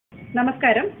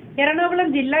നമസ്കാരം. എറണാകുളം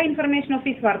ജില്ലാ information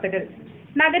office വാർത്തകൾ.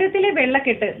 നഗരത്തിലെ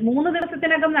വെള്ളക്കെട്ട് 3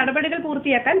 ദിവസത്തിനകം നടപടികൾ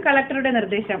പൂർത്തിയാക്കാൻ കളക്ടറുടെ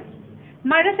നിർദ്ദേശം.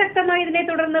 മഴ ശക്തമായതിനെ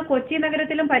തുടർന്ന് കൊച്ചി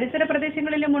നഗരത്തിലും പരിസര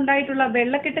പ്രദേശങ്ങളിലും ഉണ്ടായിട്ടുള്ള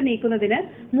വെള്ളക്കെട്ട് നീക്കുന്നതിന്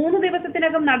 3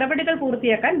 ദിവസത്തിനകം നടപടികൾ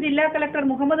പൂർത്തിയാക്കാൻ ജില്ലാ കളക്ടർ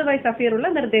മുഹമ്മദ് വൈ സഫീറുള്ള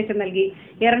നിർദ്ദേശം നൽകി.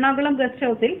 എറണാകുളം ഗസ്റ്റ്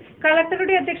ഹൌസിൽ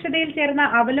കളക്ടറുടെ അധ്യക്ഷതയിൽ ചേർന്ന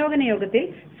അവലോകന യോഗത്തിൽ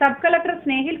സബ് കളക്ടർ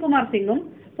സ്നേഹിൽ കുമാർ സിംഗും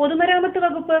പൊതുമരാമത്ത്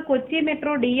വകുപ്പ്, Kochi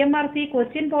metro, DMRC,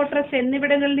 Cochin port trust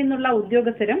എന്നിവിടങ്ങളിൽ നിന്നുള്ള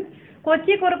ഉദ്യോഗസ്ഥരും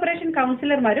കൊച്ചി കോർപ്പറേഷൻ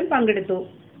കൌൺസിലർമാരും പങ്കെടുത്തു.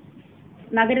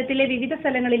 നഗരത്തിലെ വിവിധ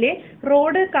സ്ഥലങ്ങളിലെ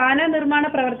റോഡ്, കാന നിർമ്മാണ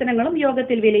പ്രവർത്തനങ്ങളും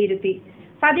യോഗത്തിൽ വിലയിരുത്തി.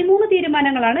 13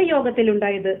 തീരുമാനങ്ങളാണ്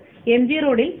യോഗത്തിലുണ്ടായത്. MG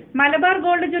റോഡിൽ മലബാർ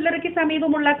ഗോൾഡ് ജ്വല്ലറിക്ക്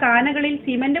സമീപമുള്ള കാനകളിൽ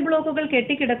സിമന്റ് ബ്ലോക്കുകൾ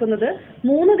കെട്ടിക്കിടക്കുന്നത്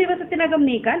 3 ദിവസത്തിനകം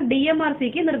നീക്കാൻ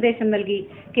DMRCക്ക് നിർദ്ദേശം നൽകി.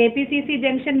 KPCC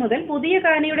ജംഗ്ഷൻ മുതൽ പുതിയ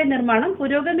കാനയുടെ നിർമ്മാണം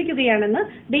പുരോഗമിക്കുകയാണെന്ന്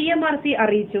DMRC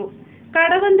അറിയിച്ചു.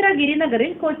 കടവന്ത്ര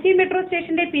ഗിരിനഗറിൽ കൊച്ചി മെട്രോ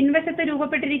സ്റ്റേഷന്റെ പിൻവശത്ത്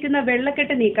രൂപപ്പെട്ടിരിക്കുന്ന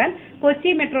വെള്ളക്കെട്ട് നീക്കാൻ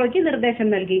കൊച്ചി മെട്രോയ്ക്ക് നിർദ്ദേശം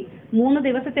നൽകി. 3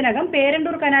 ദിവസത്തിനകം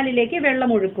പേരണ്ടൂർ കനാലിലേക്ക്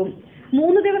വെള്ളമൊഴുക്കും.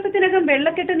 3 ദിവസത്തിനകം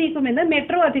വെള്ളക്കെട്ട് നീക്കുമെന്ന്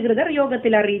മെട്രോ അധികൃതർ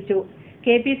യോഗത്തിൽ അറിയിച്ചു.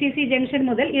 KPCC ജംഗ്ഷൻ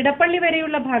മുതൽ ഇടപ്പള്ളി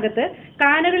വരെയുള്ള ഭാഗത്ത്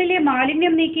കാനകളിലെ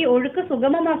മാലിന്യം നീക്കി ഒഴുക്ക്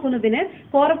സുഗമമാക്കുന്നതിന്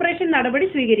കോർപ്പറേഷൻ നടപടി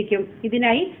സ്വീകരിക്കും.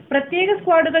 ഇതിനായി പ്രത്യേക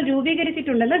സ്ക്വാഡുകൾ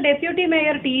രൂപീകരിച്ചിട്ടുണ്ടെന്ന് ഡെപ്യൂട്ടി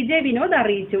മേയർ TJ വിനോദ്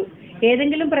അറിയിച്ചു.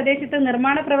 ഏതെങ്കിലും പ്രദേശത്ത്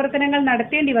നിർമ്മാണ പ്രവർത്തനങ്ങൾ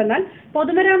നടത്തേണ്ടി വന്നാൽ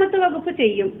പൊതുമരാമത്ത് വകുപ്പ്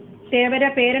ചെയ്യും. തേവര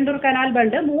പേരണ്ടൂർ കനാൽ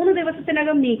ബണ്ട് 3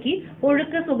 ദിവസത്തിനകം നീക്കി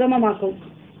ഒഴുക്ക് സുഗമമാക്കും.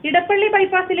 ഇടപ്പള്ളി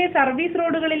ബൈപ്പാസിലെ സർവീസ്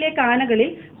റോഡുകളിലെ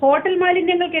കാനകളിൽ ഹോട്ടൽ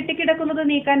മാലിന്യങ്ങൾ കെട്ടിക്കിടക്കുന്നത്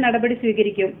നീക്കാൻ നടപടി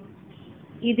സ്വീകരിക്കും.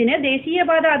 ഇതിന്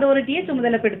ദേശീയപാത അതോറിറ്റിയെ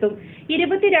ചുമതലപ്പെടുത്തും.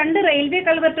 22 റെയിൽവേ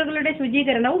കൾവർട്ടുകളുടെ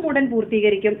ശുചീകരണവും ഉടൻ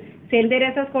പൂർത്തീകരിക്കും. സെന്റ്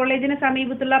തെരേസാസ് കോളേജിന്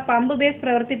സമീപത്തുള്ള പമ്പ് ബേസ്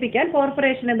പ്രവർത്തിപ്പിക്കാൻ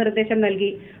കോർപ്പറേഷന് നിർദ്ദേശം നൽകി.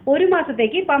 1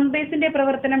 മാസത്തേക്ക് പമ്പ് ബേസിന്റെ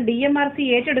പ്രവർത്തനം DMRC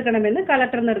ഏറ്റെടുക്കണമെന്ന്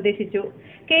കളക്ടർ നിർദ്ദേശിച്ചു.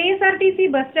 KSRTC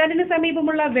ബസ് സ്റ്റാൻഡിന്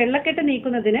സമീപമുള്ള വെള്ളക്കെട്ട്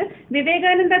നീക്കുന്നതിന്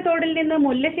വിവേകാനന്ദ തോടിൽ നിന്ന്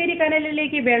മുല്ലശ്ശേരി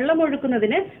കനാലിലേക്ക്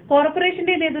വെള്ളമൊഴുക്കുന്നതിന്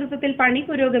കോർപ്പറേഷന്റെ നേതൃത്വത്തിൽ പണി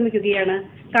പുരോഗമിക്കുകയാണ്.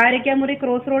 കാരക്കാമുറി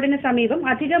ക്രോസ് റോഡിന് സമീപം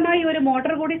അധികമായി ഒരു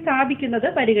മോട്ടോർ കൂടി സ്ഥാപിക്കുന്നത്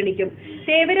പരിഗണിക്കും.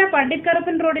 തേവര പണ്ഡിറ്റ്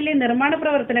കറുപ്പൻ റോഡിലെ നിർമ്മാണ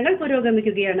പ്രവർത്തനങ്ങൾ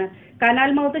പുരോഗമിക്കുകയാണ്. Canal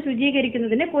mouth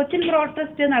ശുചീകരിക്കുന്നതിന് Cochin port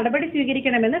trust നടപടി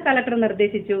സ്വീകരിക്കണമെന്ന് കളക്ടർ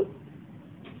നിർദ്ദേശിച്ചു.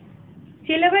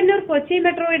 ചിലവന്നൂർ കൊച്ചി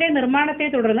മെട്രോയുടെ നിർമ്മാണത്തെ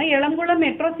തുടർന്ന് എളംകുളം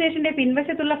മെട്രോ സ്റ്റേഷന്റെ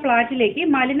പിൻവശത്തുള്ള ഫ്ളാറ്റിലേക്ക്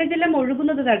മലിനജലം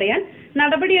ഒഴുകുന്നത് തടയാൻ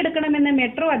നടപടിയെടുക്കണമെന്ന്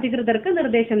മെട്രോ അധികൃതർക്ക്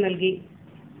നിർദ്ദേശം നൽകി.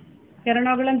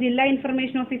 എറണാകുളം ജില്ലാ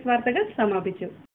ഇൻഫർമേഷൻ ഓഫീസ് വാർത്തകൾ സമാപിച്ചു.